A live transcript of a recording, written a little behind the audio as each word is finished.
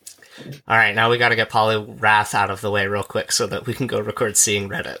Alright, now we gotta get Poliwrath out of the way real quick so that we can go record Seeing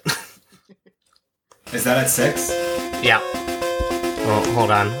Reddit. Is that at 6? Yeah. Well,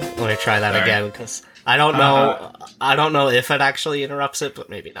 hold on. Let me try that again, because I don't know. I don't know if it actually interrupts it, but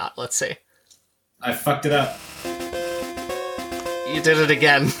maybe not. Let's see. I fucked it up. You did it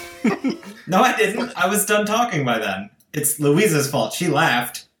again. No, I didn't. I was done talking by then. It's Louisa's fault. She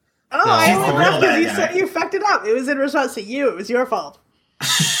laughed. Oh, No. I She's only the laughed real because bad you guy. said you fucked it up. It was in response to you. It was your fault.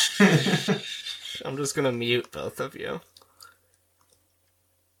 I'm just gonna mute both of you.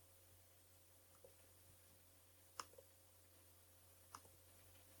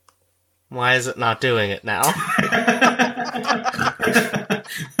 Why is it not doing it now?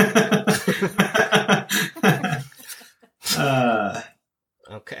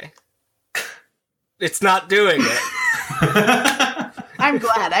 Okay. It's not doing it. I'm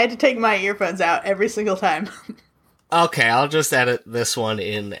glad. I had to take my earphones out every single time. Okay, I'll just edit this one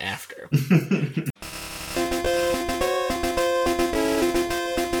in after.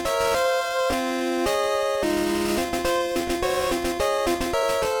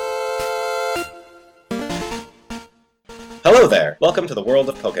 Hello there! Welcome to the world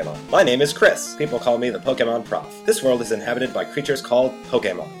of Pokemon. My name is Chris. People call me the Pokemon Prof. This world is inhabited by creatures called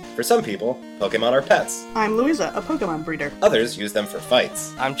Pokemon. For some people, Pokemon are pets. I'm Louisa, a Pokemon breeder. Others use them for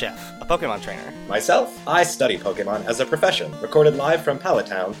fights. I'm Jeff, a Pokemon trainer. Myself, I study Pokemon as a profession. Recorded live from Pallet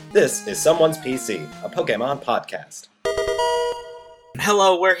Town, this is Someone's PC, a Pokemon podcast.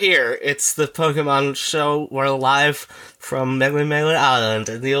 Hello, we're here. It's the Pokemon show. We're live from Melee Island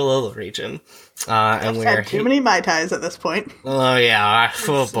in the Alola region. And I've we're had too many Mai Tais at this point. Oh yeah,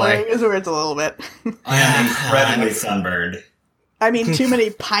 oh Slurring boy. his words a little bit. I am incredibly sunburned. I mean, too many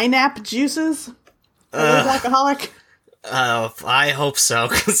pineapple juices? Are those alcoholic? I hope so,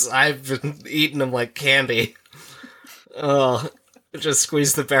 because I've been eating them like candy. Oh, just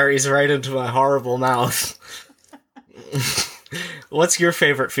squeeze the berries right into my horrible mouth. What's your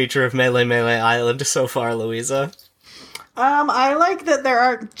favorite feature of Melee Island so far, Louisa? I like that there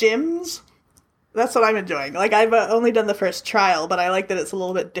aren't gyms. That's what I'm enjoying. Like, I've only done the first trial, but I like that it's a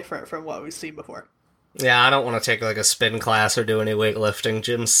little bit different from what we've seen before. Yeah, I don't want to take like a spin class or do any weightlifting.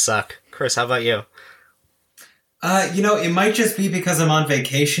 Gyms suck. Chris, how about you? It might just be because I'm on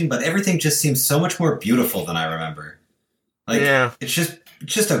vacation, but everything just seems so much more beautiful than I remember. Yeah. It's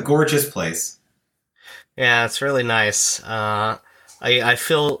just a gorgeous place. Yeah, it's really nice. I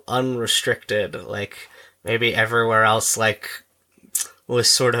feel unrestricted. Like, maybe everywhere else, like, was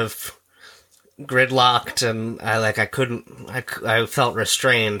sort of gridlocked and I felt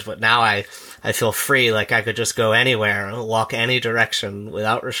restrained, but now I feel free, like I could just go anywhere, walk any direction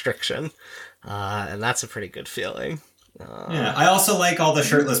without restriction, and that's a pretty good feeling. Yeah, I also like all the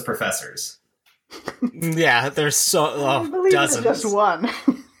shirtless professors. Yeah, there's I believe dozens. it's just one.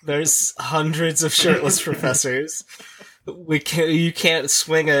 There's hundreds of shirtless professors. You can't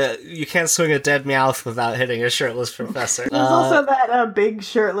swing a dead Meowth without hitting a shirtless professor. There's also that big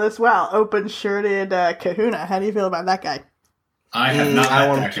shirtless, open-shirted Kahuna. How do you feel about that guy? I have not I met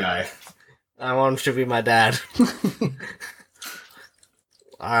want that guy. I want him to be my dad.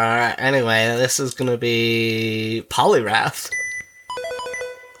 Alright, anyway, this is gonna be Poliwrath.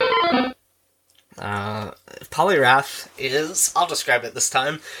 Poliwrath is, I'll describe it this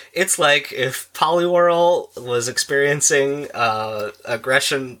time, it's like if Poliwhirl was experiencing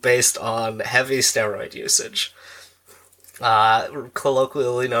aggression based on heavy steroid usage.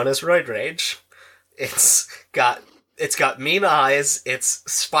 Colloquially known as roid rage. It's got mean eyes, its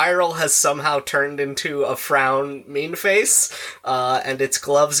spiral has somehow turned into a frown mean face, and its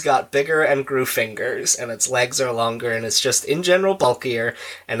gloves got bigger and grew fingers, and its legs are longer, and it's just in general bulkier,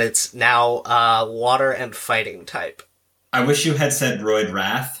 and it's now water and fighting type. I wish you had said Roid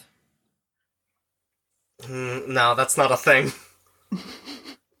Wrath. No, that's not a thing.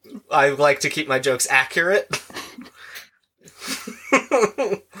 I like to keep my jokes accurate.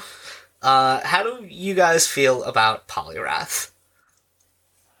 How do you guys feel about Poliwrath?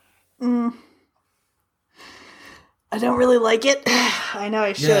 I don't really like it. I know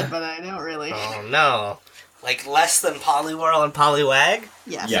I should, Yeah. but I don't really. Oh no. Like less than Poliwhirl and Poliwag?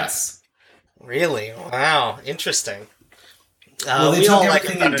 Yes. Really? Wow. Interesting. Well, they we took all like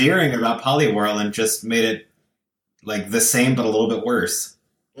it everything better. endearing about Poliwhirl and just made it, like, the same but a little bit worse.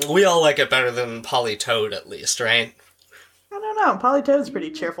 We all like it better than Politoad, at least, right? I don't know. Politoad's pretty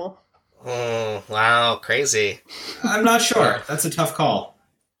cheerful. Oh, wow. Crazy. I'm not sure. That's a tough call.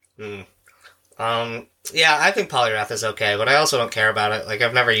 Yeah, I think Poliwrath is okay, but I also don't care about it. Like,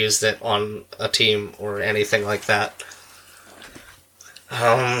 I've never used it on a team or anything like that.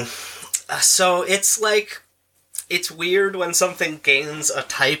 So it's like, it's weird when something gains a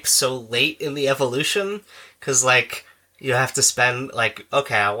type so late in the evolution, because, like, you have to spend, like,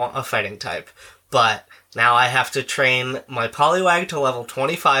 okay, I want a fighting type, but now I have to train my Poliwag to level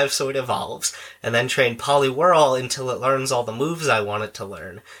 25 so it evolves, and then train Poliwhirl until it learns all the moves I want it to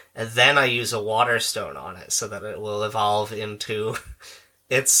learn, and then I use a Water Stone on it so that it will evolve into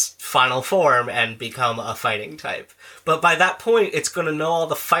its final form and become a fighting type. But by that point, it's going to know all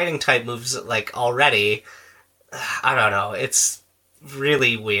the fighting type moves, like, already. I don't know, it's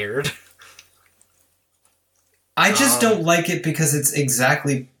really weird. I just don't like it because it's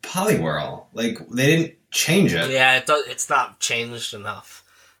exactly Poliwhirl. Like, they didn't change it. Yeah, it's not changed enough.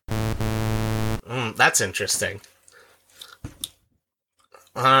 That's interesting.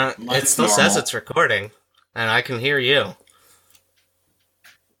 It still says it's recording, and I can hear you.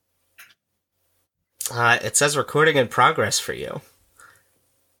 It says recording in progress for you.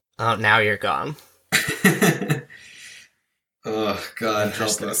 Oh, now you're gone. Oh, God,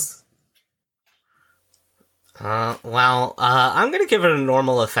 help us. I'm gonna give it a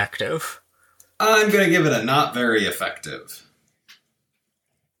normal effective. I'm gonna give it a not very effective.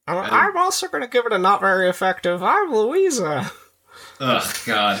 I'm also gonna give it a not very effective. I'm Louisa. Ugh,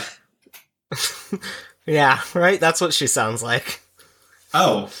 God. Yeah, right? That's what she sounds like.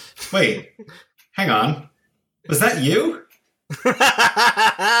 Oh, wait. Hang on. Was that you?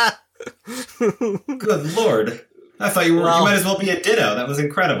 Good Lord. I thought you might as well be a Ditto. That was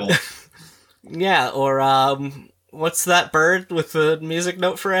incredible. Yeah, or, what's that bird with the music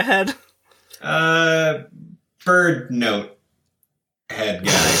note for a head? Bird note head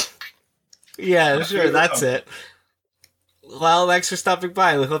guy. Yeah, sure, that's it. Well, thanks for stopping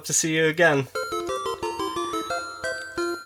by. We hope to see you again.